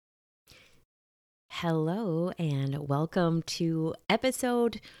Hello, and welcome to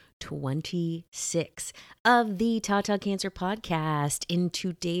episode 26 of the Tata Cancer Podcast. In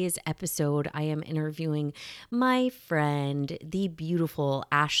today's episode, I am interviewing my friend, the beautiful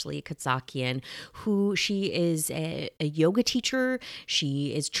Ashley Katzakian, who she is a yoga teacher.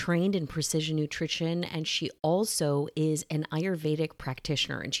 She is trained in precision nutrition, and she also is an Ayurvedic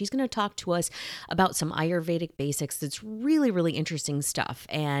practitioner. And she's going to talk to us about some Ayurvedic basics. It's really, really interesting stuff.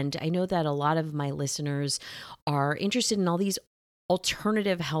 And I know that a lot of my listeners are interested in all these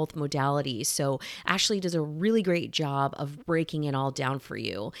alternative health modalities. So Ashley does a really great job of breaking it all down for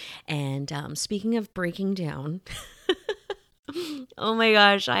you. And speaking of breaking down, oh my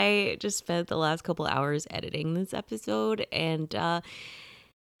gosh, I just spent the last couple hours editing this episode and then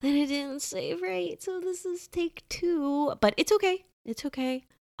I didn't save right. So this is take 2, but it's okay. It's okay.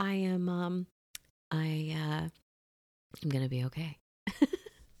 I'm going to be okay.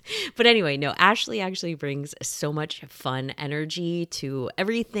 But anyway, no, Ashley actually brings so much fun energy to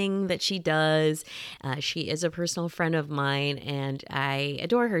everything that she does. She is a personal friend of mine and I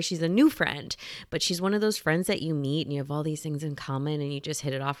adore her. She's a new friend, but she's one of those friends that you meet and you have all these things in common and you just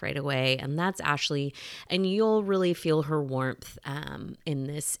hit it off right away. And that's Ashley. And you'll really feel her warmth in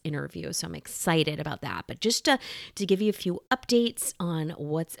this interview. So I'm excited about that. But just to give you a few updates on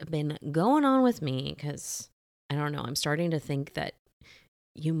what's been going on with me, because I don't know, I'm starting to think that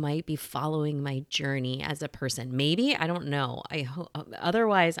you might be following my journey as a person. Maybe, I don't know.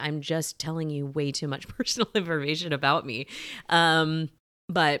 Otherwise, I'm just telling you way too much personal information about me.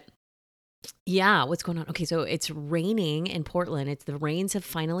 But yeah, what's going on? Okay, so it's raining in Portland. The rains have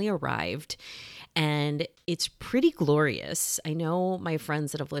finally arrived and it's pretty glorious. I know my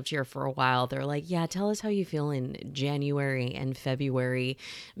friends that have lived here for a while, they're like, yeah, tell us how you feel in January and February,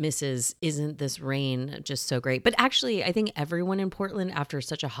 Mrs. Isn't this rain just so great? But actually, I think everyone in Portland after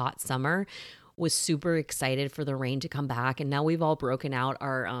such a hot summer was super excited for the rain to come back. And now we've all broken out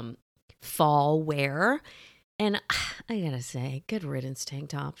our fall wear. And I gotta say, good riddance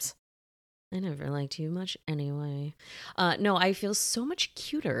tank tops. I never liked you much anyway. No, I feel so much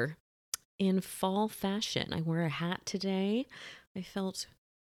cuter in fall fashion. I wore a hat today. I felt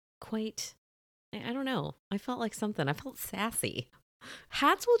quite, I don't know. I felt like something. I felt sassy.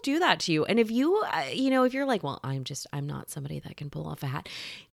 Hats will do that to you. And if you, if you're like, well, I'm not somebody that can pull off a hat.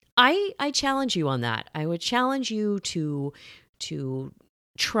 I challenge you on that. I would challenge you to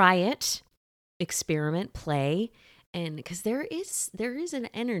try it, experiment, play. And because there is an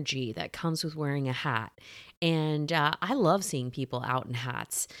energy that comes with wearing a hat. And I love seeing people out in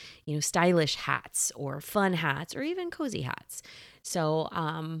hats, stylish hats or fun hats or even cozy hats. So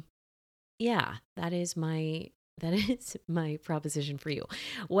yeah, that is my proposition for you.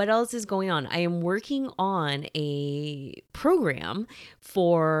 What else is going on? I am working on a program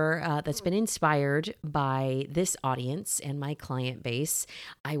for that's been inspired by this audience and my client base.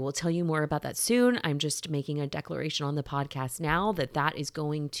 I will tell you more about that soon. I'm just making a declaration on the podcast now that is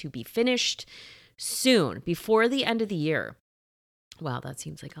going to be finished soon, before the end of the year. Wow, that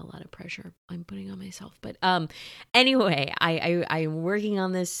seems like a lot of pressure I'm putting on myself. But anyway, I'm working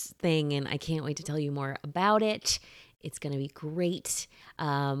on this thing and I can't wait to tell you more about it. It's going to be great.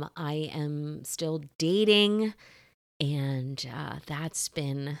 I am still dating and that's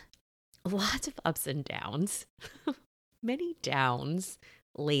been lots of ups and downs, many downs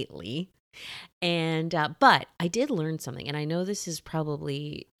lately. And but I did learn something. And I know this is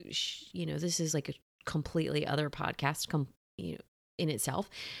probably, this is like a completely other podcast, in itself.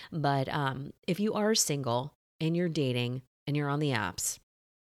 But if you are single and you're dating and you're on the apps,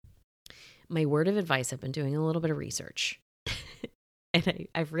 my word of advice, I've been doing a little bit of research and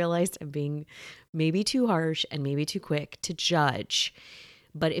I've realized I'm being maybe too harsh and maybe too quick to judge.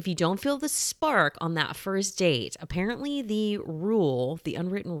 But if you don't feel the spark on that first date, apparently the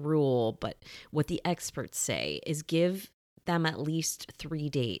unwritten rule, but what the experts say is give them at least 3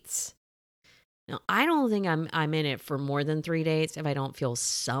 dates. Now, I don't think I'm in it for more than 3 dates if I don't feel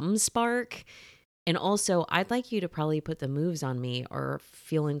some spark. And also, I'd like you to probably put the moves on me or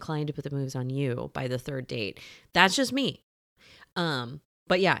feel inclined to put the moves on you by the 3rd date. That's just me.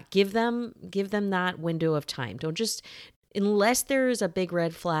 But yeah, give them that window of time. Don't just, unless there's a big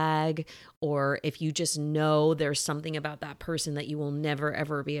red flag or if you just know there's something about that person that you will never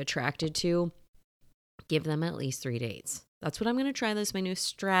ever be attracted to, give them at least 3 dates. That's what I'm going to try. This is my new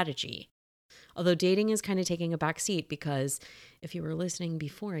strategy. Although dating is kind of taking a back seat because if you were listening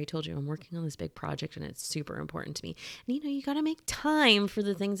before, I told you I'm working on this big project and it's super important to me. And you got to make time for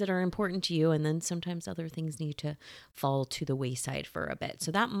the things that are important to you. And then sometimes other things need to fall to the wayside for a bit.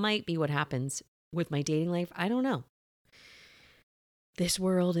 So that might be what happens with my dating life. I don't know. This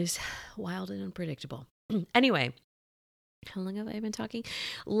world is wild and unpredictable. Anyway, how long have I been talking?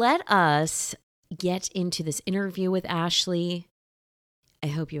 Let us get into this interview with Ashley. I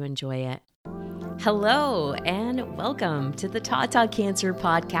hope you enjoy it. Hello, and welcome to the Tata Cancer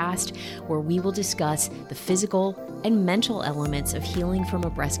Podcast, where we will discuss the physical and mental elements of healing from a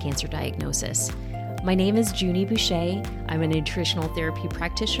breast cancer diagnosis. My name is Junie Boucher. I'm a nutritional therapy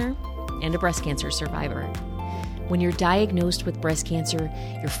practitioner and a breast cancer survivor. When you're diagnosed with breast cancer,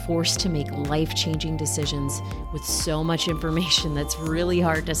 you're forced to make life-changing decisions with so much information that's really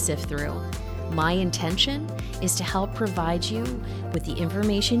hard to sift through. My intention is to help provide you with the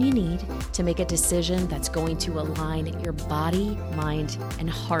information you need to make a decision that's going to align your body, mind, and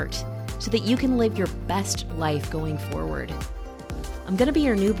heart so that you can live your best life going forward. I'm going to be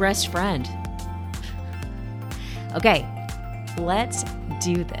your new breast friend. Okay, let's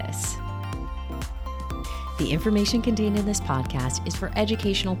do this. The information contained in this podcast is for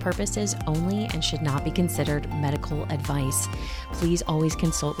educational purposes only and should not be considered medical advice. Please always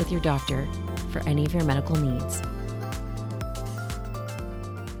consult with your doctor for any of your medical needs.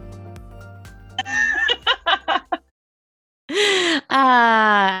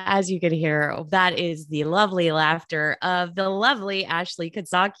 As you can hear, that is the lovely laughter of the lovely Ashley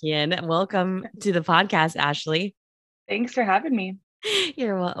Katzakian. Welcome to the podcast, Ashley. Thanks for having me.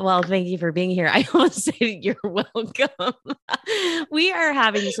 You're well, thank you for being here. I almost said you're welcome. We are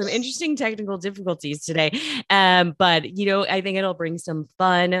having some interesting technical difficulties today. But I think it'll bring some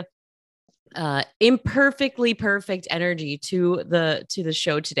fun, imperfectly perfect energy to the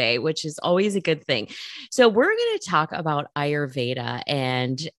show today, which is always a good thing. So we're going to talk about Ayurveda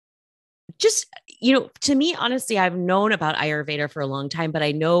and just, to me, honestly, I've known about Ayurveda for a long time, but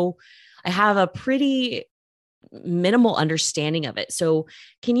I know I have a pretty minimal understanding of it. So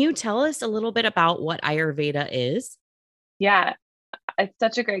can you tell us a little bit about what Ayurveda is? Yeah, it's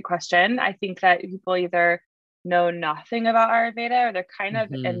such a great question. I think that people either know nothing about Ayurveda or they're kind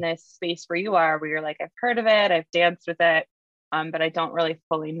of in this space where you are, where you're like, I've heard of it, I've danced with it, but I don't really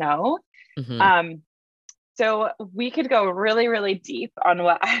fully know. So we could go really, really deep on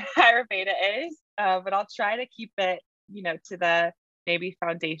what Ayurveda is, but I'll try to keep it, to the maybe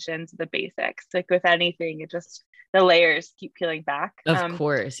foundations, the basics. Like with anything, it just, the layers keep peeling back. Of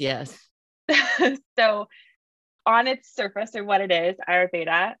course, yes. So on its surface, or what it is,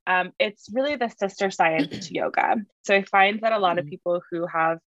 Ayurveda, it's really the sister science to yoga. So I find that a lot of people who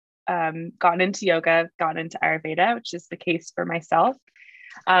have gotten into yoga, gotten into Ayurveda, which is the case for myself.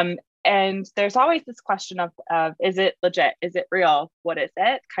 And there's always this question of is it legit? Is it real? What is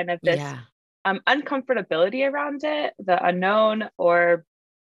it? Kind of this uncomfortability around it, the unknown, or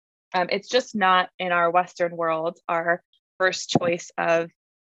it's just not in our Western world our first choice of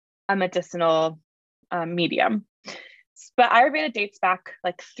a medicinal medium. But Ayurveda dates back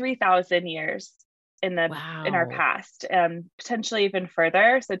like 3,000 years in our past, potentially even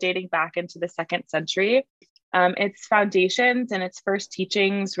further. So dating back into the 2nd century. Its foundations and its first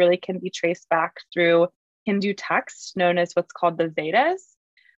teachings really can be traced back through Hindu texts known as what's called the Vedas.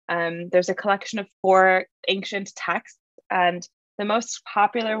 There's a collection of 4 ancient texts, and the most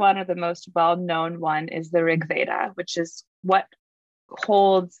popular one, or the most well-known one, is the Rig Veda, which is what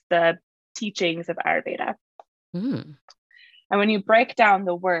holds the teachings of Ayurveda. And when you break down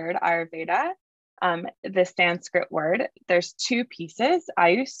the word Ayurveda, the Sanskrit word, there's 2 pieces,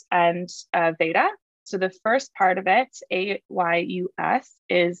 Ayus and Veda. So the first part of it, Ayus,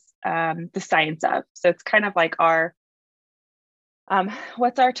 is the science of. So it's kind of like our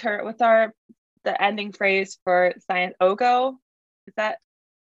what's the ending phrase for science? Ogo? Is that?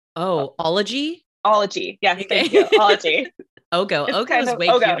 Ology? Ology. Yes, okay. Thank you. Ology. Ogo. Ogo is way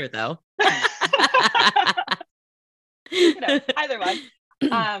cuter though. Either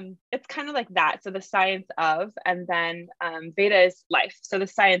one. It's kind of like that. So the science of, and then Veda is life. So the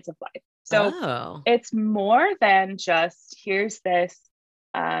science of life. So it's more than just here's this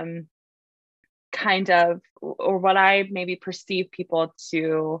kind of, or what I maybe perceive people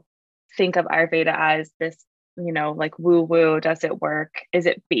to think of Ayurveda as this, like woo-woo, does it work? Is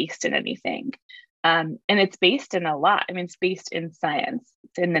it based in anything? And it's based in a lot. I mean, it's based in science.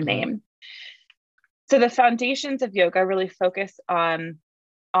 It's in the name. So the foundations of yoga really focus on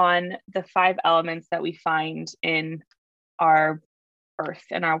the 5 elements that we find in our earth,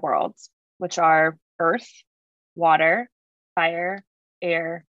 in our worlds, which are earth, water, fire,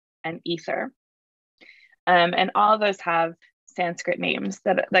 air, and ether. And all of those have Sanskrit names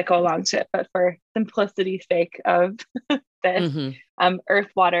that go along to it, but for simplicity's sake of this, earth,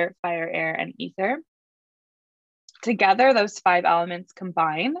 water, fire, air, and ether. Together, those 5 elements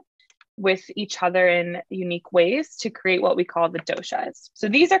combine with each other in unique ways to create what we call the doshas. So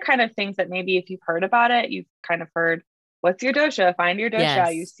these are kind of things that maybe if you've heard about it, you've kind of heard, what's your dosha? Find your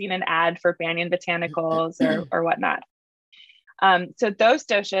dosha. You've Yes. seen an ad for Banyan Botanicals or whatnot. So those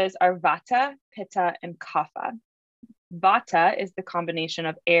doshas are vata, pitta, and kapha. Vata is the combination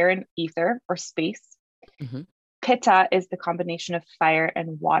of air and ether or space. Mm-hmm. Pitta is the combination of fire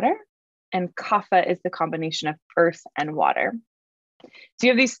and water. And kapha is the combination of earth and water. So you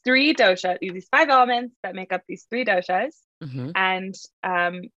have these three doshas, these five elements that make up these three doshas. Mm-hmm. And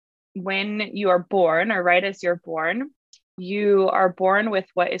when you are born, or right as you're born, you are born with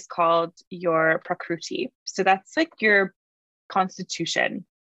what is called your prakruti. So that's like your constitution.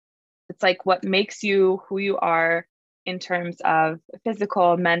 It's like what makes you who you are in terms of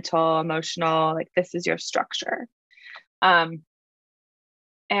physical, mental, emotional, like this is your structure. And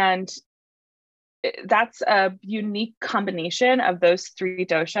that's a unique combination of those three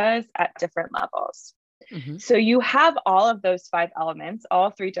doshas at different levels. Mm-hmm. So you have all of those five elements,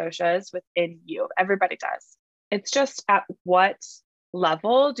 all three doshas within you. Everybody does. It's just at what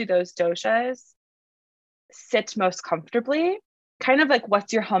level do those doshas sit most comfortably? Kind of like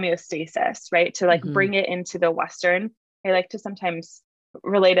what's your homeostasis, right? To like bring it into the Western. I like to sometimes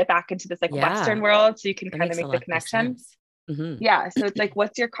relate it back into this like Western world so you can kind of make the connection. Mm-hmm. Yeah. So it's like,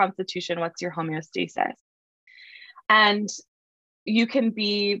 what's your constitution? What's your homeostasis? And you can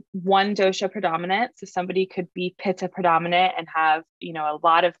be one dosha predominant. So somebody could be pitta predominant and have, a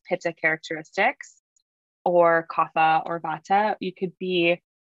lot of pitta characteristics, or kapha or vata. You could be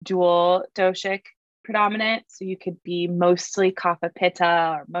dual doshic predominant. So you could be mostly kapha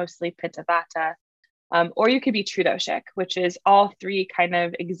pitta or mostly pitta vata. Or you could be true doshic, which is all three kind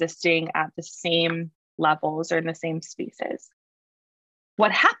of existing at the same levels or in the same spaces.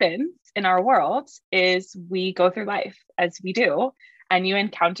 What happens in our world is we go through life as we do, and you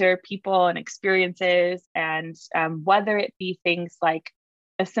encounter people and experiences, and whether it be things like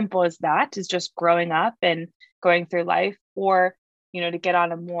as simple as that is just growing up and going through life, or to get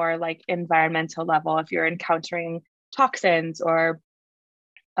on a more like environmental level, if you're encountering toxins or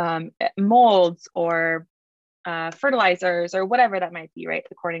molds or fertilizers or whatever that might be, right?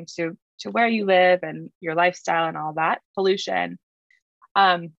 According to where you live and your lifestyle and all that, pollution.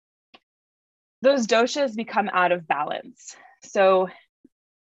 Those doshas become out of balance. So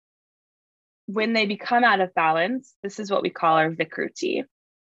when they become out of balance, this is what we call our vikruti,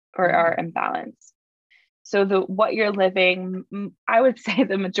 or our imbalance. So what you're living, I would say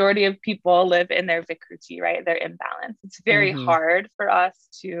the majority of people live in their vikruti, right? Their imbalance. It's very hard for us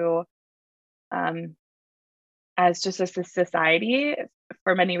to, as just a society,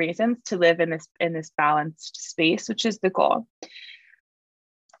 for many reasons, to live in this balanced space, which is the goal.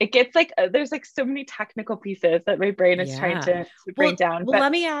 It gets like there's like so many technical pieces that my brain is trying to bring down. Well,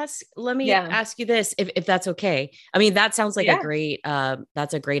 let me ask you this, if that's okay. I mean, that sounds like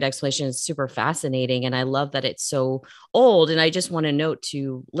that's a great explanation. It's super fascinating. And I love that it's so old. And I just want to note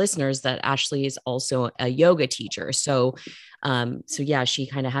to listeners that Ashley is also a yoga teacher. So yeah, she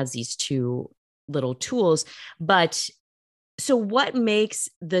kind of has these two little tools, but so what makes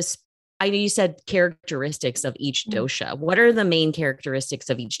this, I know you said characteristics of each dosha. What are the main characteristics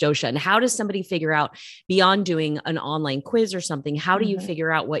of each dosha? And how does somebody figure out, beyond doing an online quiz or something, how do you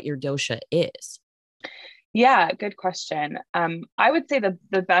figure out what your dosha is? Yeah, good question. I would say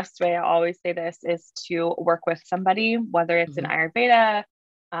the best way, I always say this, is to work with somebody, whether it's in Ayurveda,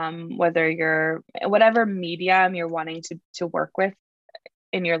 whether you're, whatever medium you're wanting to work with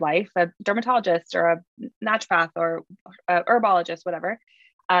in your life, a dermatologist or a naturopath or a herbologist, whatever.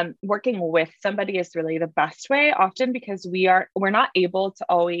 Working with somebody is really the best way, often because we're not able to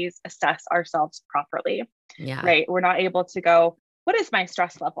always assess ourselves properly. Yeah. Right. We're not able to go, what is my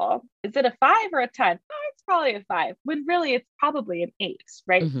stress level? Is it a 5 or a 10? Oh, it's probably a 5, when really it's probably an 8.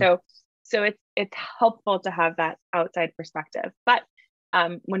 Right. So it's helpful to have that outside perspective. But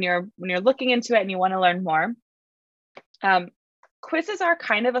when you're looking into it and you want to learn more, quizzes are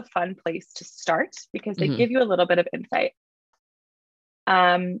kind of a fun place to start because they give you a little bit of insight.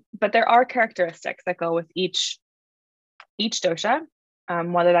 But there are characteristics that go with each dosha,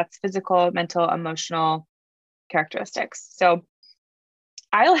 whether that's physical, mental, emotional characteristics. So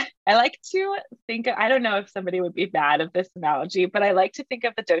I like to think, I don't know if somebody would be bad of this analogy, but I like to think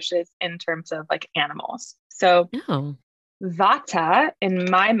of the doshas in terms of like animals. So Vata, in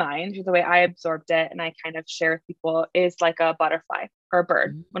my mind, the way I absorbed it and I kind of share with people, is like a butterfly or a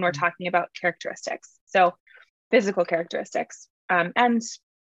bird when we're talking about characteristics. So physical characteristics, and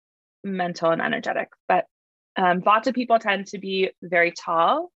mental and energetic. But Vata people tend to be very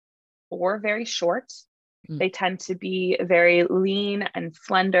tall or very short. They tend to be very lean and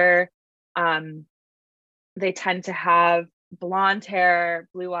slender. They tend to have blonde hair,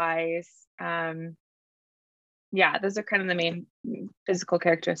 blue eyes. Yeah, those are kind of the main physical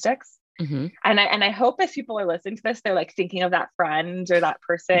characteristics. Mm-hmm. And I hope as people are listening to this, they're like thinking of that friend or that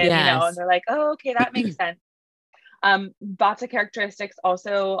person, and Yes. they're like, oh, okay, that makes sense. Vata characteristics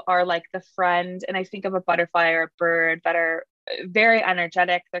also are like the friend, and I think of a butterfly or a bird that are very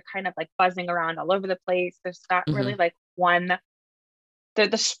energetic. They're kind of like buzzing around all over the place. There's not Mm-hmm. really like one.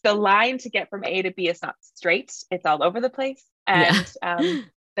 The line to get from A to B is not straight. It's all over the place, Yeah. and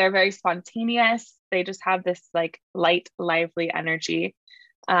they're very spontaneous. They just have this like light, lively energy.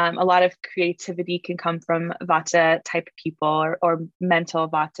 A lot of creativity can come from Vata type people, or mental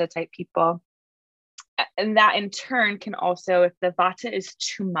Vata type people. And that in turn can also, if the Vata is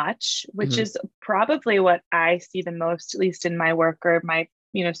too much, which Mm-hmm. is probably what I see the most, at least in my work or my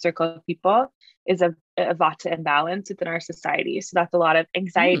circle of people, is a Vata imbalance within our society. So that's a lot of Mm.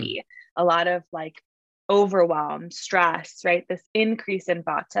 anxiety, a lot of like overwhelm, stress, right? This increase in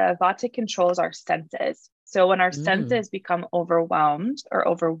Vata. Vata controls our senses. So when our Mm. senses become overwhelmed or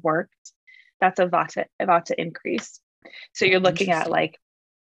overworked, that's a Vata increase. So you're looking at Interesting. like,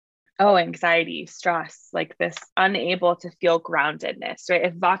 anxiety, stress, like this unable to feel groundedness, right?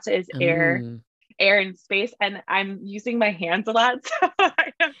 If Vata is air, Mm. air and space, and I'm using my hands a lot, so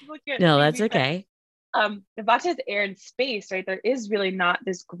I have to look at No, that's maybe, but okay. if Vata is air and space, right? There is really not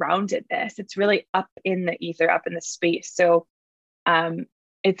this groundedness. It's really up in the ether, up in the space. So um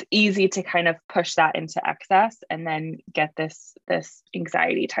it's easy to kind of push that into excess and then get this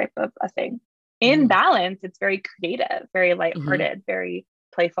anxiety type of a thing. In Mm. balance, it's very creative, very Mm-hmm. lighthearted, very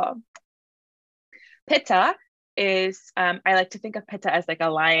playful. Pitta is, I like to think of Pitta as like a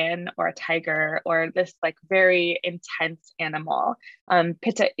lion or a tiger or this like very intense animal.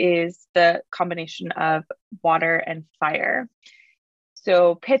 Pitta is the combination of water and fire.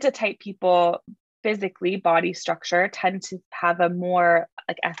 So Pitta type people, physically, body structure, tend to have a more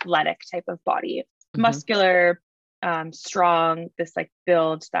like athletic type of body, Mm-hmm. muscular, strong, this like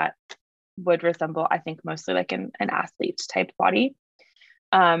build that would resemble, I think, mostly like an athlete type body.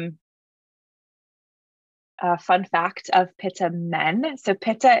 Um, Fun fact of Pitta men. So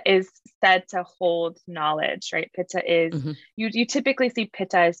Pitta is said to hold knowledge, right? Pitta is, Mm-hmm. you typically see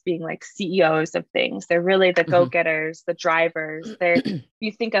Pitta as being like CEOs of things. They're really the Mm-hmm. go-getters, the drivers. They're,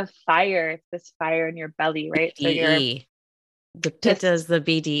 you think of fire, it's this fire in your belly, right? So you're BDE. The this, pitta is the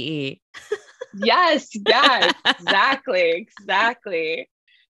BDE. yes, yeah, exactly.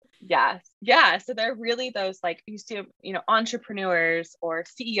 Yes. Yeah. So they're really those like you see, entrepreneurs or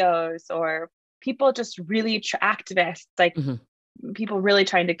CEOs or people just really activists, like Mm-hmm. people really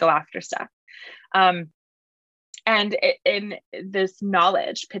trying to go after stuff. Um, and in this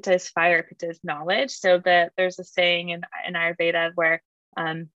knowledge, Pitta is fire, Pitta is knowledge. So there's a saying in Ayurveda where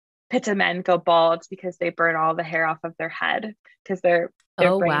Pitta men go bald because they burn all the hair off of their head because they're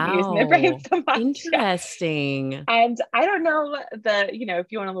Oh, using their brain wow. so much. Yeah. Interesting. And I don't know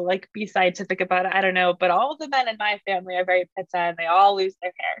if you want to like be scientific about it, I don't know, but all the men in my family are very Pitta and they all lose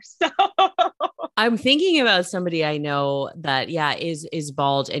their hair. So I'm thinking about somebody I know that, yeah, is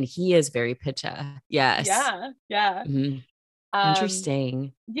bald and he is very pitta. Yes. yeah, yeah. Hmm. Um,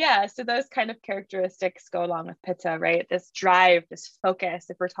 Interesting. yeah, so those kind of characteristics go along with Pitta, right? This drive, this focus.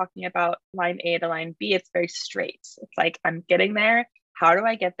 If we're talking about line A to line B, it's very straight. It's like, I'm getting there. How do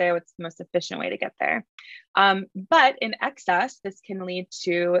I get there? What's the most efficient way to get there? But in excess, this can lead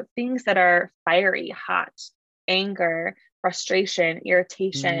to things that are fiery, hot, anger, frustration, Mm.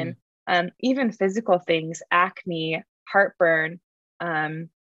 irritation, even physical things, acne, heartburn, um,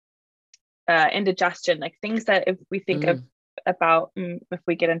 indigestion, like things that if we think of Mm. about, if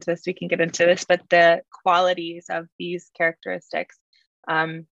we get into this, we can get into this, but the qualities of these characteristics,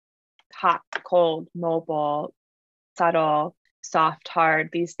 um, hot, cold, mobile, subtle, soft, hard,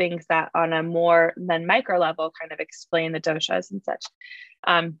 these things that on a more than micro level kind of explain the doshas and such,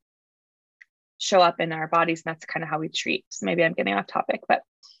 um, show up in our bodies. And that's kind of how we treat. So maybe I'm getting off topic, but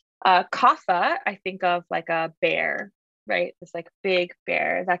Kapha, I think of like a bear, right? This like big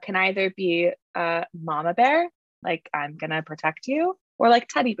bear that can either be a mama bear, like I'm gonna protect you, or like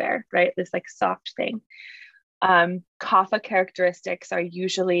teddy bear, right? This like soft thing. Kapha characteristics are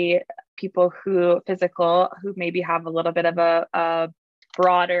usually people who maybe have a little bit of a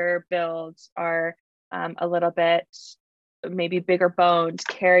broader build, are a little bit maybe bigger boned,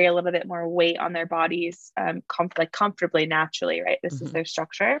 carry a little bit more weight on their bodies, like comfortably, naturally, right? This is Hmm. their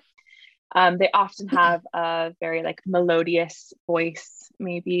structure. They often have a very like melodious voice.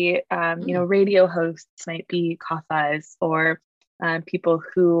 Maybe Mm. radio hosts might be kathas, or people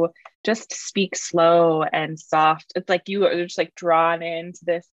who just speak slow and soft. It's like you are just like drawn into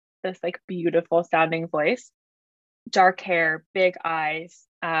this this like beautiful sounding voice, dark hair, big eyes,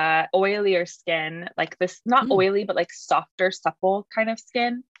 oilier skin, like this, not Mm. oily, but like softer, supple kind of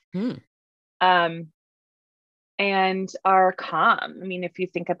skin. Mm. Um, and are calm. I mean, if you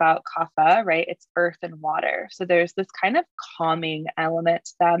think about kapha, right, it's earth and water. So there's this kind of calming element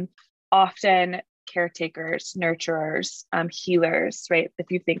to them. Often caretakers, nurturers, healers, right? If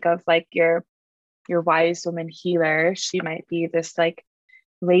you think of like your wise woman healer, she might be this like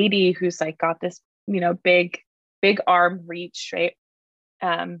lady who's like got this, big arm reach, right?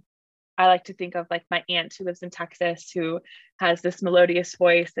 I like to think of like my aunt who lives in Texas who has this melodious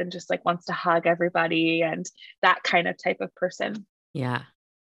voice and just like wants to hug everybody and that kind of type of person. Yeah.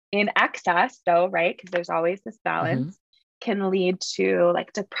 In excess, though, right? Because there's always this Mm-hmm. balance, can lead to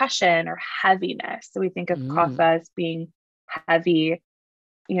like depression or heaviness. So we think of Mm. kapha as being heavy,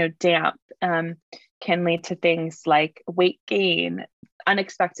 damp, can lead to things like weight gain,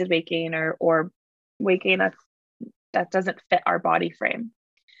 unexpected weight gain, or weight gain that doesn't fit our body frame.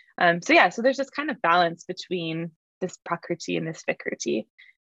 So there's this kind of balance between this prakriti and this vikriti.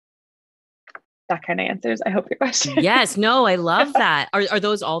 That kind of answers, I hope, your question. Yes. No, I love that. Are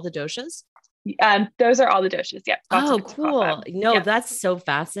those all the doshas? Those are all the doshas. Yeah. Vata, Oh, Pitta, cool. Kapha. No, Yeah. that's so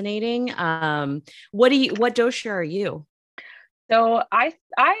fascinating. What dosha are you? So I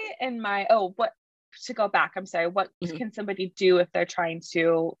in my, what, to go back, I'm sorry, what Mhm. can somebody do if they're trying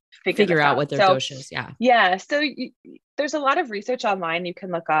to figure Figure this out out? what their So dosha is. Yeah. yeah, so there's a lot of research online you can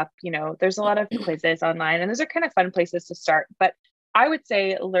look up, there's a lot of quizzes online, and those are kind of fun places to start. But I would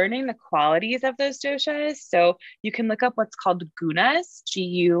say learning the qualities of those doshas. So you can look up what's called gunas,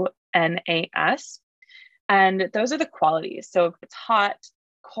 Gunas, and those are the qualities. So if it's hot,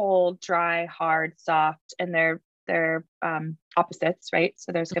 cold, dry, hard, soft, and they're opposites, right?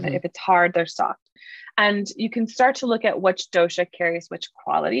 So there's gonna, Hmm. if it's hard, they're soft. And you can start to look at which dosha carries which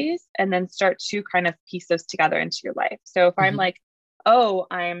qualities and then start to kind of piece those together into your life. So if I'm Hmm. like,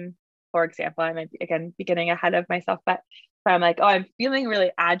 for example, I might be, again, be getting ahead of myself, but if I'm like, I'm feeling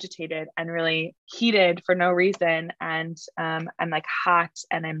really agitated and really heated for no reason, and I'm like hot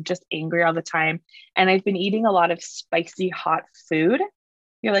and I'm just angry all the time, and I've been eating a lot of spicy, hot food,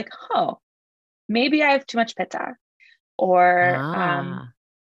 you're like, oh, maybe I have too much pitta. Or Ah.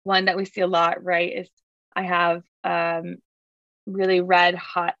 one that we see a lot, right, is I have really red,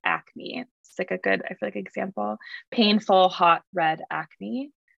 hot acne. It's like a good, I feel like, example. Painful, hot, red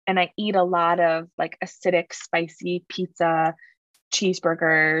acne. And I eat a lot of like acidic, spicy pizza,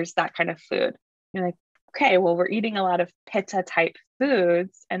 cheeseburgers, that kind of food. You're like, okay, well, we're eating a lot of pitta type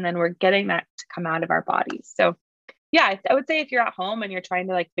foods, and then we're getting that to come out of our bodies. So, yeah, I would say if you're at home and you're trying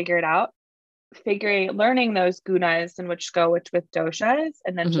to like figure it out, learning those gunas and which go which with doshas,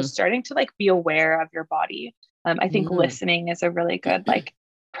 and then just Hmm. starting to like be aware of your body. I think Mm. listening is a really good, like,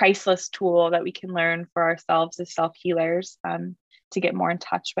 priceless tool that we can learn for ourselves as self healers, to get more in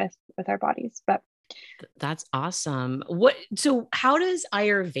touch with our bodies. But That's awesome. So how does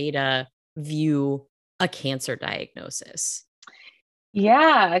Ayurveda view a cancer diagnosis?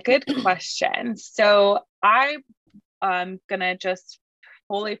 yeah, good question. So I'm gonna just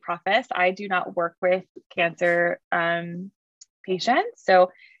fully preface, I do not work with cancer patients.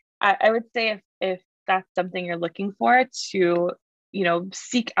 So I would say if that's something you're looking for, to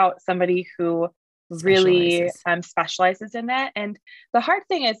seek out somebody who really Specializes. specializes in that. And the hard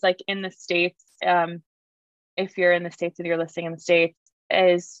thing is, like, in the States, if you're in the States and you're listening in the States,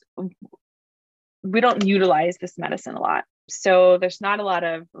 is we don't utilize this medicine a lot. So there's not a lot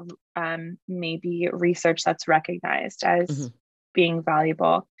of maybe research that's recognized as Hmm. being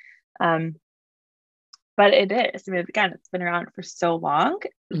valuable. Um, but it is. I mean, again, it's been around for so long.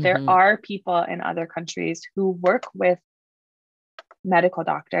 There Hmm. are people in other countries who work with medical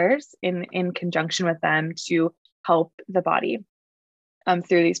doctors in conjunction with them to help the body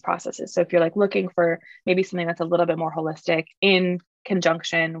through these processes. So if you're like looking for maybe something that's a little bit more holistic in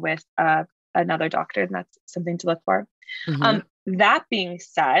conjunction with another doctor, then that's something to look for. Hmm. That being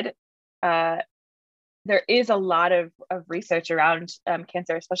said, uh, there is a lot of research around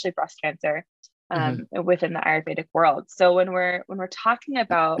cancer, especially breast cancer, Hmm. within the Ayurvedic world. So when we're talking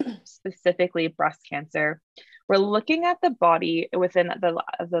about specifically breast cancer, we're looking at the body within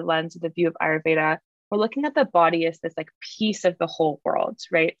the lens of the view of Ayurveda. We're looking at the body as this like piece of the whole world,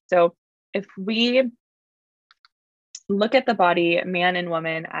 right? So if we look at the body, man and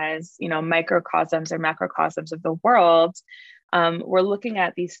woman, as microcosms or macrocosms of the world, we're looking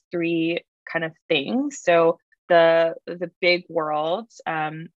at these three kind of things. So the big world,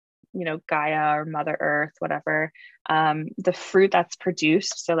 Gaia or Mother Earth, whatever, the fruit that's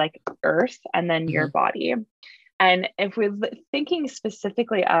produced, so like earth, and then your Hmm. body. And if we're thinking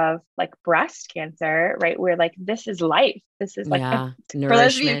specifically of like breast cancer, right, we're like, this is life. This is like, Yeah. for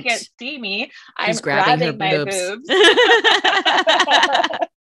those of you who can't Nourishment. see me, I'm She's grabbing her grabbing my boobs. boobs.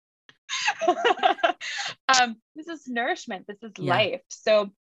 This is nourishment. This is Yeah. life.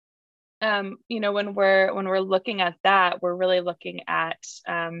 So, when we're looking at that, we're really looking at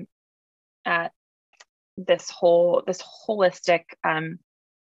this holistic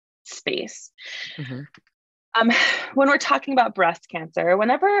space. Mm-hmm. When we're talking about breast cancer,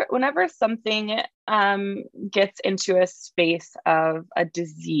 whenever something gets into a space of a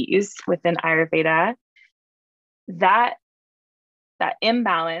disease within Ayurveda, that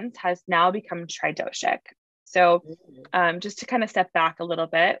imbalance has now become tridoshic. So, just to kind of step back a little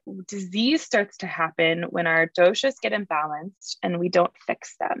bit, disease starts to happen when our doshas get imbalanced and we don't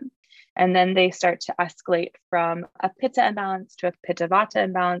fix them. And then they start to escalate from a pitta imbalance to a pitta vata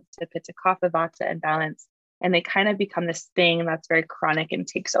imbalance to a pitta kapha vata imbalance. And they kind of become this thing that's very chronic and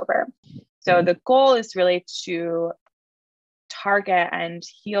takes over. So the goal is really to target and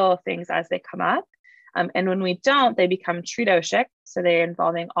heal things as they come up. And when we don't, they become tridoshic. So they're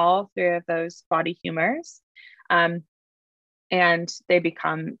involving all three of those body humors. And they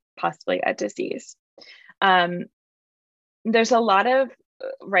become possibly a disease. There's a lot of,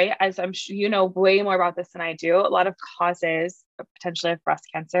 right, as I'm sure you know way more about this than I do, a lot of causes potentially of breast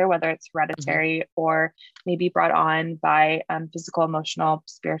cancer, whether it's hereditary or maybe brought on by physical, emotional,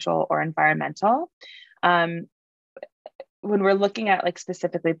 spiritual, or environmental. When we're looking at like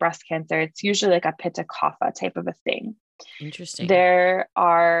specifically breast cancer, it's usually like a pitta kapha type of a thing. Interesting. There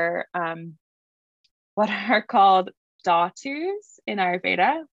are what are called dhatus in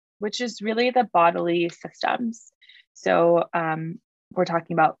Ayurveda, which is really the bodily systems. So we're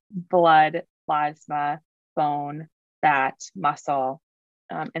talking about blood, plasma, bone, fat, muscle,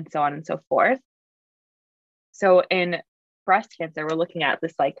 and so on and so forth. So in breast cancer, we're looking at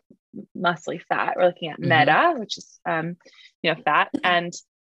this like muscly fat. We're looking at meta, which is fat, and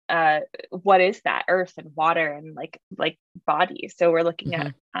what is that? Earth and water and like body. So we're looking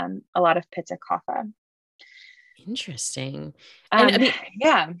at a lot of pitta kapha. Interesting. And I mean,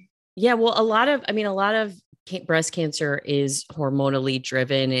 yeah. Well, a lot of breast cancer is hormonally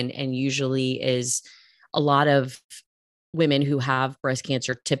driven, and usually is a lot of women who have breast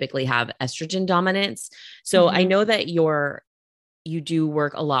cancer typically have estrogen dominance. So I know that you do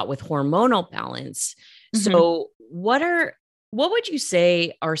work a lot with hormonal balance. So what would you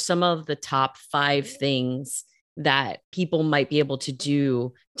say are some of the top 5 things that people might be able to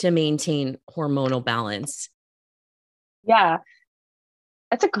do to maintain hormonal balance? Yeah,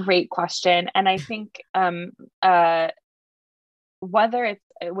 that's a great question. And I think whether it's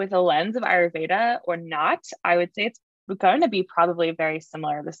with a lens of Ayurveda or not, I would say it's going to be probably very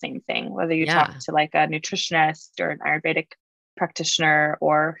similar, the same thing, whether you talk to like a nutritionist or an Ayurvedic practitioner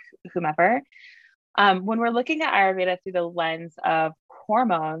or whomever. When we're looking at Ayurveda through the lens of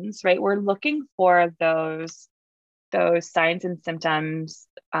hormones, right, we're looking for those signs and symptoms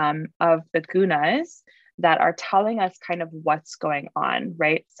of the gunas that are telling us kind of what's going on,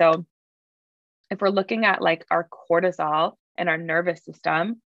 right? So if we're looking at like our cortisol and our nervous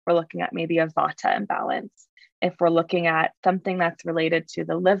system, we're looking at maybe a vata imbalance. If we're looking at something that's related to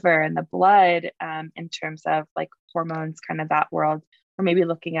the liver and the blood in terms of like hormones, kind of that world, we're maybe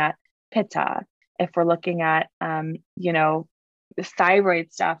looking at pitta. If we're looking at, the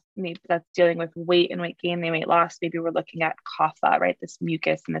thyroid stuff, maybe that's dealing with weight and weight gain and weight loss, maybe we're looking at kapha, right? This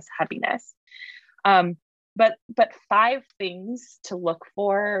mucus and this heaviness. But 5 things to look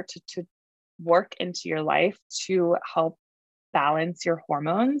for, to work into your life to help balance your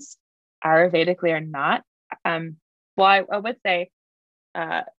hormones, Ayurvedically or not. Well, I would say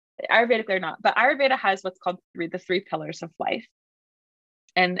Ayurvedically or not, but Ayurveda has what's called the 3 pillars of life.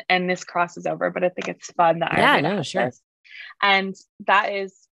 And this crosses over, but I think it's fun that Ayurveda has this. And that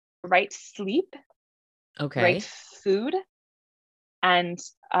is right sleep, right food, and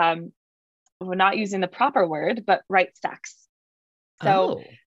we're not using the proper word, but right sex. So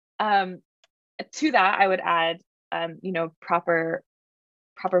to that, I would add, proper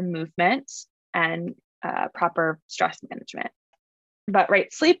movement and proper stress management. But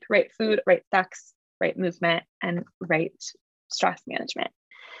right sleep, right food, right sex, right movement, and right stress management.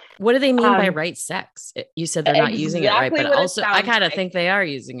 What do they mean by right sex? You said they're not using it right, but also I kind of think they are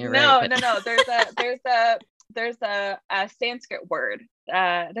using it right. No. There's a Sanskrit word.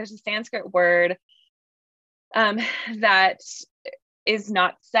 There's a Sanskrit word that is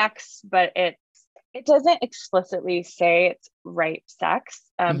not sex, but it doesn't explicitly say it's right sex.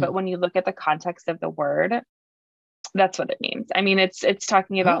 But when you look at the context of the word, That's what it means. I mean, it's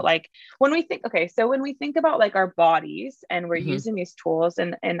talking about Oh. like when we think, okay, so when we think about like our bodies and we're Hmm. using these tools,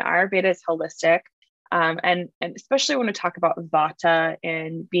 and Ayurveda is holistic. And especially when we talk about vata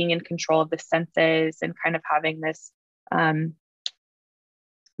and being in control of the senses and kind of having this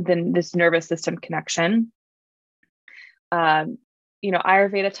then this nervous system connection. Um,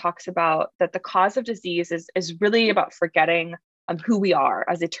 Ayurveda talks about that the cause of disease is really about forgetting who we are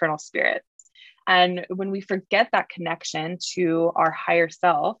as eternal spirits. And when we forget that connection to our higher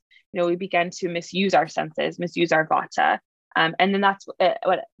self, we begin to misuse our senses, misuse our vata. And then that's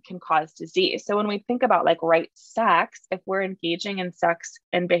what can cause disease. So when we think about like right sex, if we're engaging in sex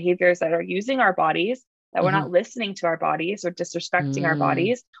and behaviors that are using our bodies, that we're Hmm. not listening to our bodies or disrespecting our Mm.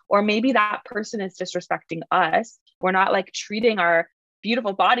 bodies, or maybe that person is disrespecting us, we're not like treating our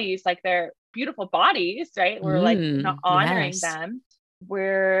beautiful bodies like they're beautiful bodies, right? We're like not honoring Yes. them.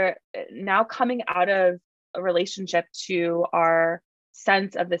 We're now coming out of a relationship to our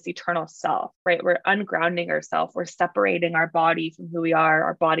sense of this eternal self, right? We're ungrounding ourselves. We're separating our body from who we are,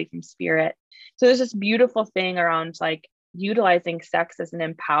 our body from spirit. So there's this beautiful thing around like utilizing sex as an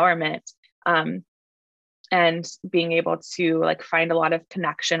empowerment, and being able to like find a lot of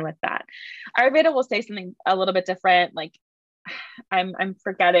connection with that. Ayurveda will say something a little bit different. Like I'm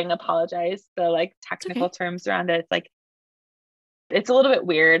forgetting, apologize, the like It's technical okay. terms around it. It's like it's a little bit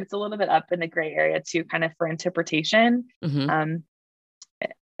weird. It's a little bit up in the gray area too, kind of for interpretation. Hmm. Um,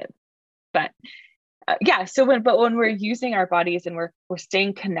 but yeah, so when we're using our bodies and we're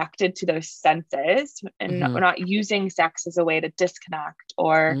staying connected to those senses and Hmm. we're not using sex as a way to disconnect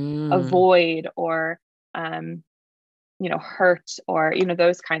or Mm. avoid or um, hurt or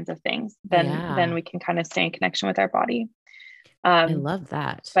those kinds of things, then Yeah. we can kind of stay in connection with our body. I Um, love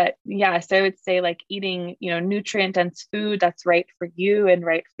that. but yeah, so I would say like eating nutrient dense food that's right for you and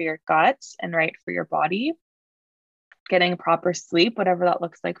right for your gut and right for your body, getting proper sleep, whatever that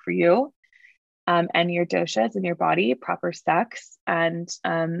looks like for you, and your doshas in your body, proper sex, and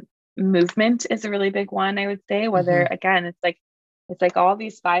movement is a really big one, I would say. Whether Hmm. again, it's like all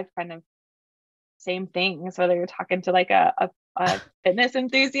these five kind of same things, whether you're talking to like a fitness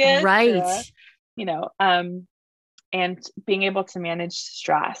enthusiast or Right. you know, um, and being able to manage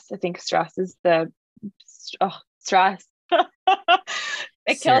stress. I think stress is stress.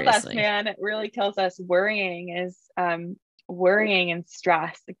 It kills us, Seriously. man. It really kills us. Worrying and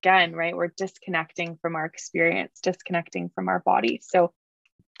stress again, right? We're disconnecting from our experience, disconnecting from our body. So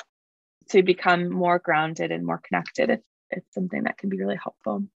to become more grounded and more connected, it's something that can be really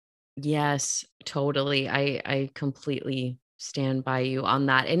helpful. Yes, totally. I completely stand by you on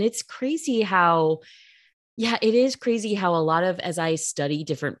that. And it's crazy how, yeah, it is crazy how a lot of, as I study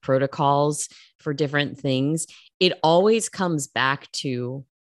different protocols for different things, it always comes back to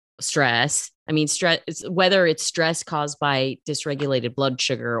stress. I mean, stress, whether it's stress caused by dysregulated blood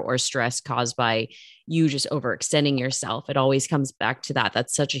sugar or stress caused by you just overextending yourself, it always comes back to that.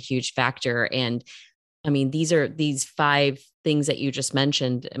 That's such a huge factor. And I mean, these are these five things that you just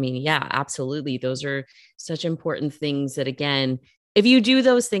mentioned. I mean, yeah, absolutely. Those are such important things that, again, if you do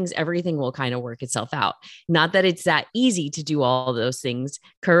those things, everything will kind of work itself out. Not that it's that easy to do all those things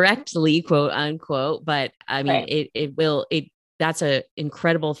correctly, quote unquote, but I mean, Right. it that's a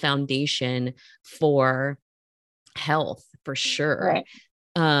incredible foundation for health for sure. Right.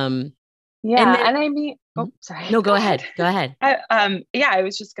 Um, and Yeah. then And I mean, oh, sorry, no, go go ahead. ahead. Go ahead. Yeah, I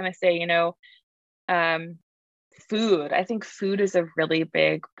was just gonna say, um, food. I think food is a really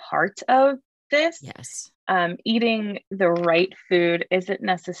big part of this. Yes. Eating the right food isn't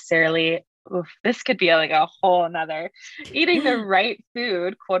necessarily, oof, this could be like a whole another, eating the right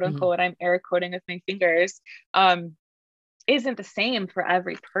food, quote Mhm. unquote, I'm air quoting with my fingers, isn't the same for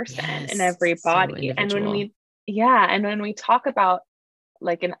every person and Yes. every So body. And individual. when we talk about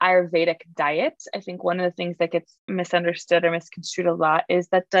like an Ayurvedic diet, I think one of the things that gets misunderstood or misconstrued a lot is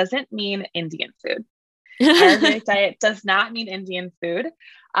that doesn't mean Indian food. Ayurvedic diet does not mean Indian food.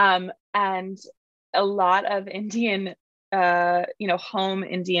 And a lot of Indian, home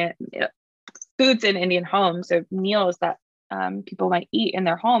Indian foods in Indian homes or meals that people might eat in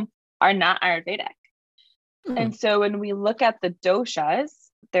their home are not Ayurvedic. Mm. And so when we look at the doshas,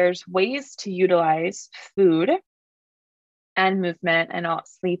 there's ways to utilize food and movement and all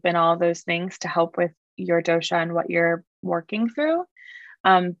sleep and all those things to help with your dosha and what you're working through.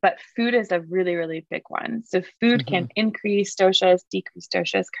 But food is a really, really big one. So food can Mhm. increase doshas, decrease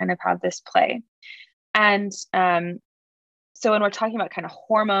doshas, kind of have this play. And so when we're talking about kind of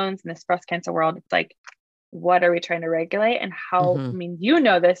hormones in this breast cancer world, it's like, what are we trying to regulate? And how, I Mhm. mean,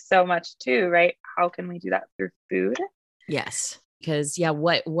 this so much too, right? How can we do that through food? Yes. because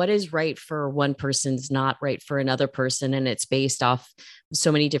what is right for one person's not right for another person. And it's based off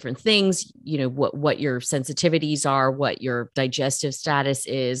so many different things, what your sensitivities are, what your digestive status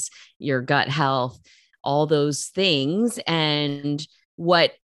is, your gut health, all those things. And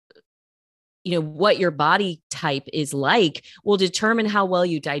what your body type is like will determine how well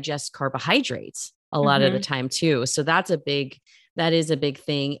you digest carbohydrates a lot of the time too. So that is a big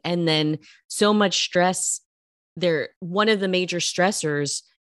thing. And then so much stress there. One of the major stressors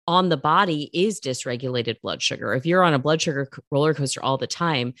on the body is dysregulated blood sugar. If you're on a blood sugar roller coaster all the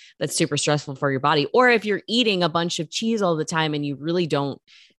time, that's super stressful for your body. Or if you're eating a bunch of cheese all the time and you really don't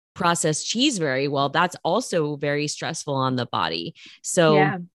process cheese very well, that's also very stressful on the body. So,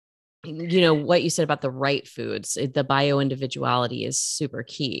 Yeah. What you said about the right foods, the bio individuality is super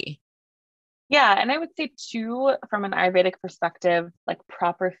key. Yeah. And I would say too, from an Ayurvedic perspective, like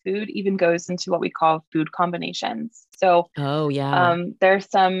proper food even goes into what we call food combinations. So Oh yeah. there's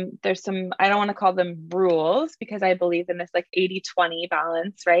some, I don't want to call them rules because I believe in this like 80-20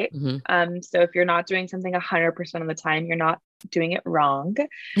 balance, right? Mm-hmm. So if you're not doing something 100% of the time, you're not doing it wrong.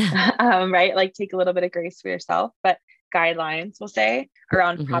 Right? Like take a little bit of grace for yourself, but guidelines we'll say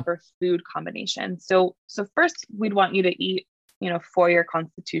around Mm-hmm. proper food combinations. So first we'd want you to eat, for your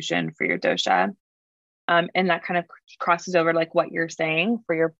constitution, for your dosha. And that kind of crosses over like what you're saying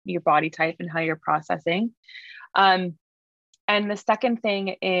for your body type and how you're processing. And the second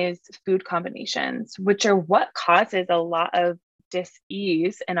thing is food combinations, which are what causes a lot of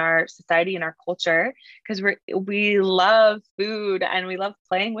dis-ease in our society and our culture, because we love food and we love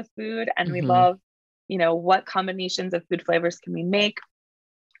playing with food and we Mm-hmm. love, what combinations of food flavors can we make.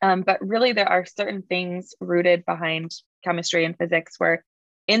 But really there are certain things rooted behind chemistry and physics where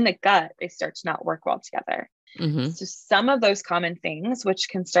in the gut, they start to not work well together. Mm-hmm. So some of those common things, which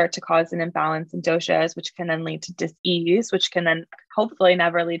can start to cause an imbalance in doshas, which can then lead to dis-ease, which can then hopefully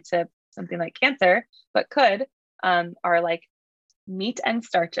never lead to something like cancer, but could, are like meat and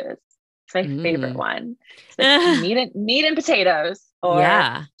starches. It's my favorite one. It's like meat and potatoes, or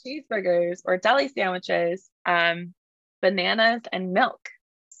Yeah. cheeseburgers, or deli sandwiches, bananas and milk.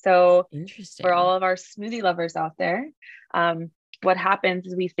 So for Interesting. all of our smoothie lovers out there, what happens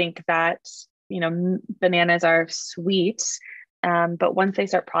is we think that, bananas are sweet, but once they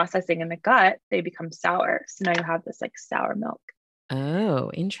start processing in the gut, they become sour. So now you have this like sour milk.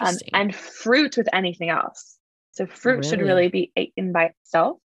 Oh, interesting. And fruit with anything else. So fruit should really Really? be eaten by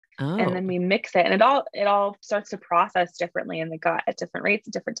itself. And Oh. then we mix it and it all starts to process differently in the gut at different rates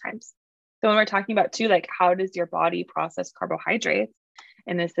at different times. So when we're talking about too, like how does your body process carbohydrates?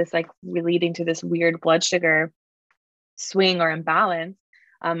 And is this like leading to this weird blood sugar swing or imbalance?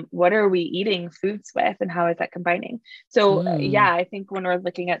 What are we eating foods with and how is that combining? So Mm, yeah, I think when we're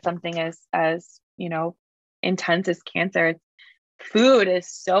looking at something as intense as cancer, food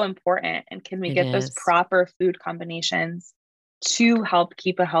is so important. And can we it get those is. proper food combinations to help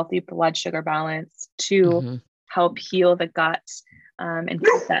keep a healthy blood sugar balance, to Mm-hmm. help heal the gut, and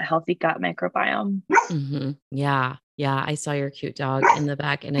keep that healthy gut microbiome? Mm-hmm. Yeah. Yeah. I saw your cute dog in the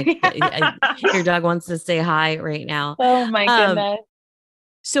back and Yeah. your dog wants to say hi right now. Oh my Um, goodness.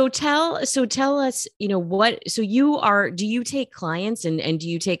 so tell us, do you take clients and do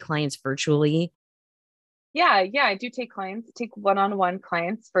you take clients virtually? Yeah, I do take one-on-one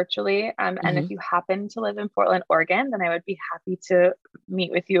clients virtually. And if Mm-hmm. you happen to live in Portland, Oregon, then I would be happy to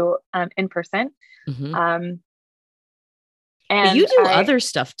meet with you in person. Mm-hmm. Um, But you and do other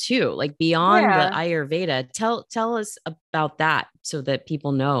stuff too, like beyond the yeah, Ayurveda. Tell us about that so that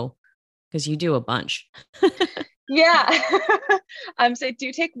people know, because you do a bunch. yeah. So I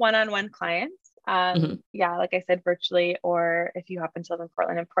do take one-on-one clients. Mm-hmm. Yeah, like I said, virtually, or if you happen to live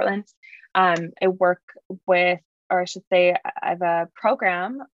in Portland, I work with, or I should say, I have a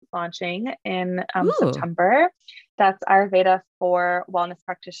program launching in Ooh, September. That's Ayurveda for wellness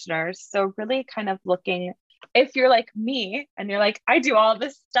practitioners. So really kind of looking, if you're like me and you're like, I do all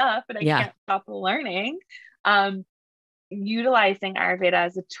this stuff and I yeah. can't stop learning, um, utilizing Ayurveda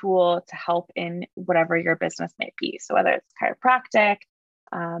as a tool to help in whatever your business may be. So whether it's chiropractic,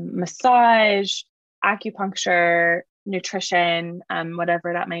 massage, acupuncture, nutrition,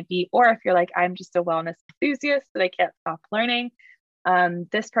 whatever that might be, or if you're like, I'm just a wellness enthusiast that I can't stop learning,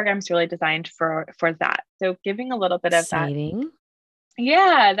 this program is really designed for that. So giving a little bit of that, Exciting.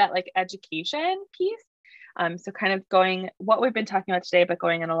 yeah, that like education piece. So kind of going what we've been talking about today, but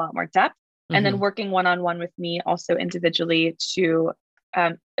going in a lot more depth, and then Mm-hmm. working one-on-one with me also individually to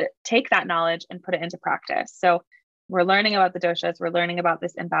take that knowledge and put it into practice. So we're learning about the doshas, we're learning about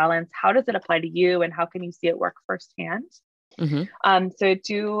this imbalance. How does it apply to you and how can you see it work firsthand? Mm-hmm. So I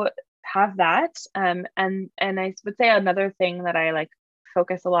do have that. And I would say another thing that I like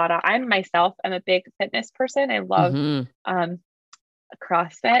focus a lot on. I'm a big fitness person. I love Mm-hmm.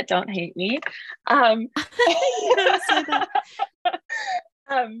 CrossFit. Don't hate me. Um, You gotta say that.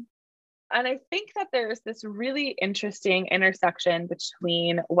 um, and I think that there's this really interesting intersection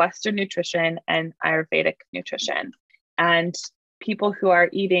between Western nutrition and Ayurvedic nutrition. And people who are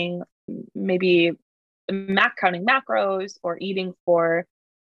eating maybe counting macros or eating for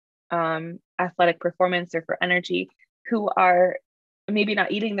athletic performance or for energy, who are maybe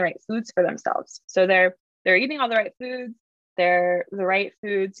not eating the right foods for themselves. So they're eating all the right foods. They're the right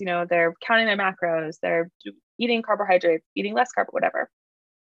foods, they're counting their macros, they're eating carbohydrates, eating less carb, whatever.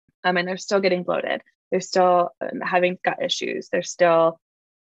 And they're still getting bloated. They're still having gut issues. They're still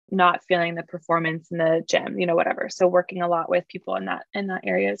not feeling the performance in the gym, whatever. So working a lot with people in that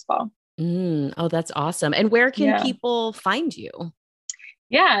area as well. Oh, that's awesome. And where can Yeah. people find you?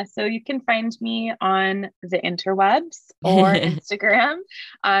 Yeah, so you can find me on the interwebs or Instagram.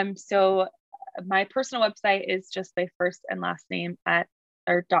 So my personal website is just my first and last name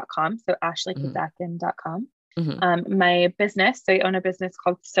 .com. So ashleykazakian.com. Mm-hmm. My business, so I own a business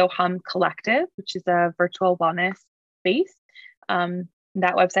called Sohum Collective, which is a virtual wellness space.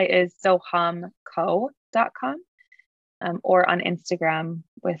 That website is sohumco.com, or on Instagram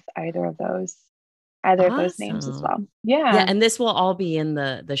with either of those names as Awesome. well. Yeah, Yeah. and this will all be in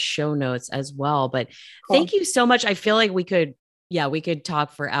the show notes as well. But Cool. thank you so much. I feel like we could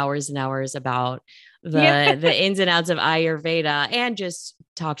talk for hours and hours about Yeah. the ins and outs of Ayurveda and just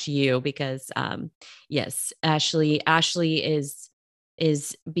talk to you because yes, Ashley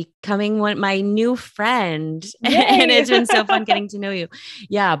is becoming my new friend and Yay. it's been so fun getting to know you.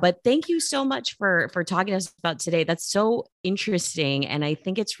 Yeah, but thank you so much for talking to us about today. That's so interesting and I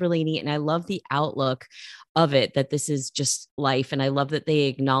think it's really neat and I love the outlook of it that this is just life and I love that they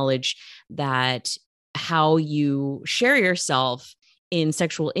acknowledge that how you share yourself in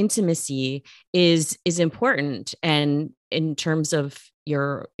sexual intimacy is important and in terms of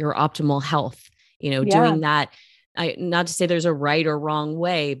your optimal health, Yeah. doing that. Not to say there's a right or wrong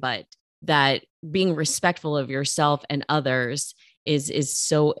way, but that being respectful of yourself and others is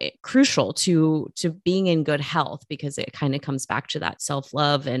so crucial to being in good health because it kind of comes back to that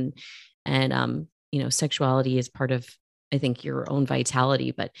self-love and sexuality is part of I think your own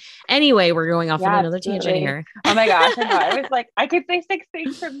vitality. But anyway, we're going off on Yeah, another tangent absolutely. here. Oh my gosh, I know. I was like, I could say six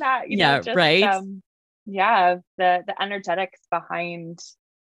things from that, Yeah, just right. yeah, the energetics behind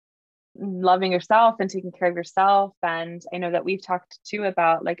loving yourself and taking care of yourself. And I know that we've talked too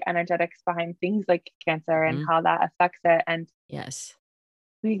about like energetics behind things like cancer and Mm-hmm. how that affects it. And Yes.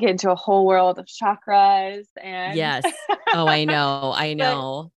 we get into a whole world of chakras and Yes. Oh, I know. I but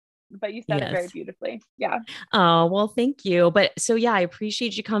know. you said it very Yes. beautifully. Yeah. Oh, well, thank you. But so, yeah, I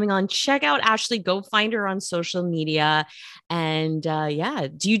appreciate you coming on. Check out Ashley. Go find her on social media. And yeah,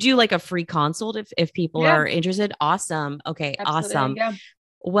 do you do like a free consult if people Yeah, are interested? Awesome. Okay, absolutely. awesome. Yeah.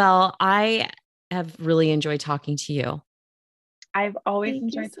 Well, I have really enjoyed talking to you. I've always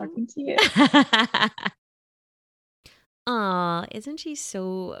Thank you enjoyed so talking to you. much. Aw, isn't she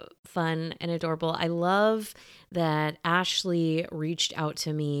so fun and adorable? I love that Ashley reached out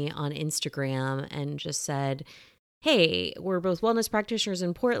to me on Instagram and just said, hey, we're both wellness practitioners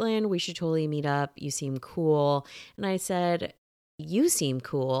in Portland. We should totally meet up. You seem cool. And I said, you seem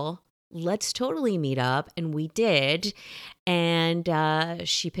cool. Let's totally meet up. And we did. And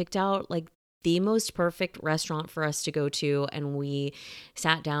she picked out like the most perfect restaurant for us to go to. And we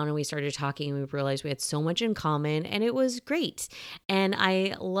sat down and we started talking and we realized we had so much in common and it was great. And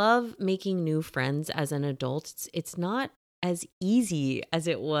I love making new friends as an adult. It's not as easy as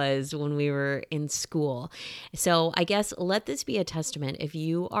it was when we were in school. So I guess let this be a testament if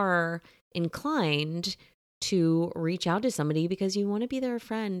you are inclined to reach out to somebody because you want to be their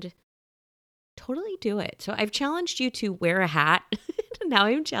friend. Totally do it. So I've challenged you to wear a hat. Now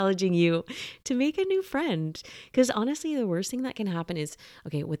I'm challenging you to make a new friend. Because honestly, the worst thing that can happen is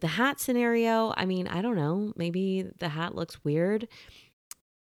okay, with the hat scenario, I mean, I don't know, maybe the hat looks weird.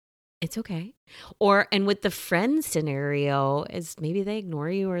 It's okay. And with the friend scenario, is maybe they ignore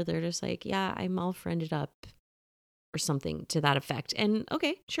you or they're just like, yeah, I'm all friended up or something to that effect. And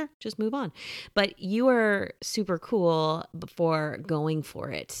okay, sure, just move on. But you are super cool before going for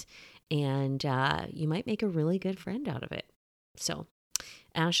it. And you might make a really good friend out of it. So,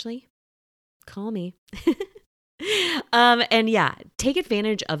 Ashley, call me. And yeah, take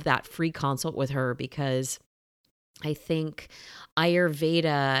advantage of that free consult with her because I think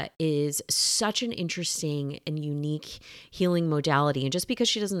Ayurveda is such an interesting and unique healing modality. And just because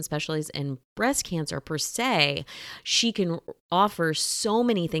she doesn't specialize in breast cancer per se, she can offer so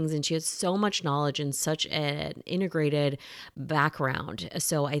many things, and she has so much knowledge and such an integrated background.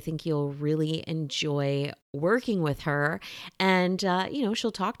 So I think you'll really enjoy working with her, and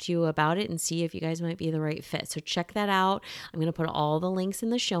she'll talk to you about it and see if you guys might be the right fit. So check that out. I'm going to put all the links in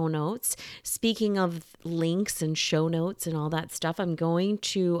the show notes. Speaking of links and show notes and all that stuff, I'm going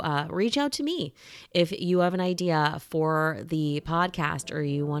to reach out to me if you have an idea for the podcast, or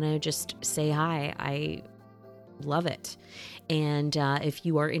you want to just say hi. I love it. And if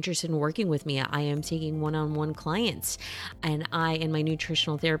you are interested in working with me, I am taking one-on-one clients, and in my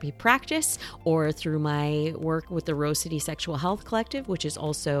nutritional therapy practice, or through my work with the Rose City Sexual Health Collective, which is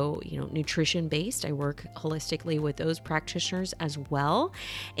also, nutrition based. I work holistically with those practitioners as well.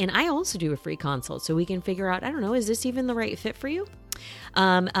 And I also do a free consult, so we can figure out, is this even the right fit for you?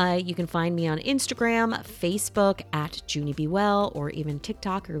 You can find me on Instagram, Facebook at Junie Be Well, or even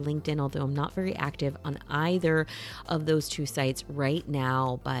TikTok or LinkedIn, although I'm not very active on either of those two sites right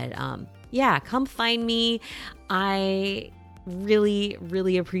now. But come find me. I really,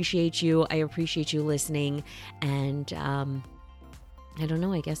 really appreciate you. I appreciate you listening. And I don't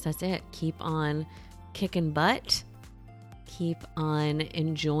know, I guess that's it. Keep on kicking butt. Keep on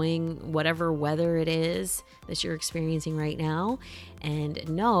enjoying whatever weather it is that you're experiencing right now, and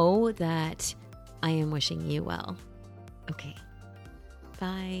know that I am wishing you well. Okay.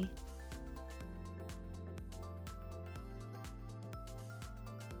 Bye.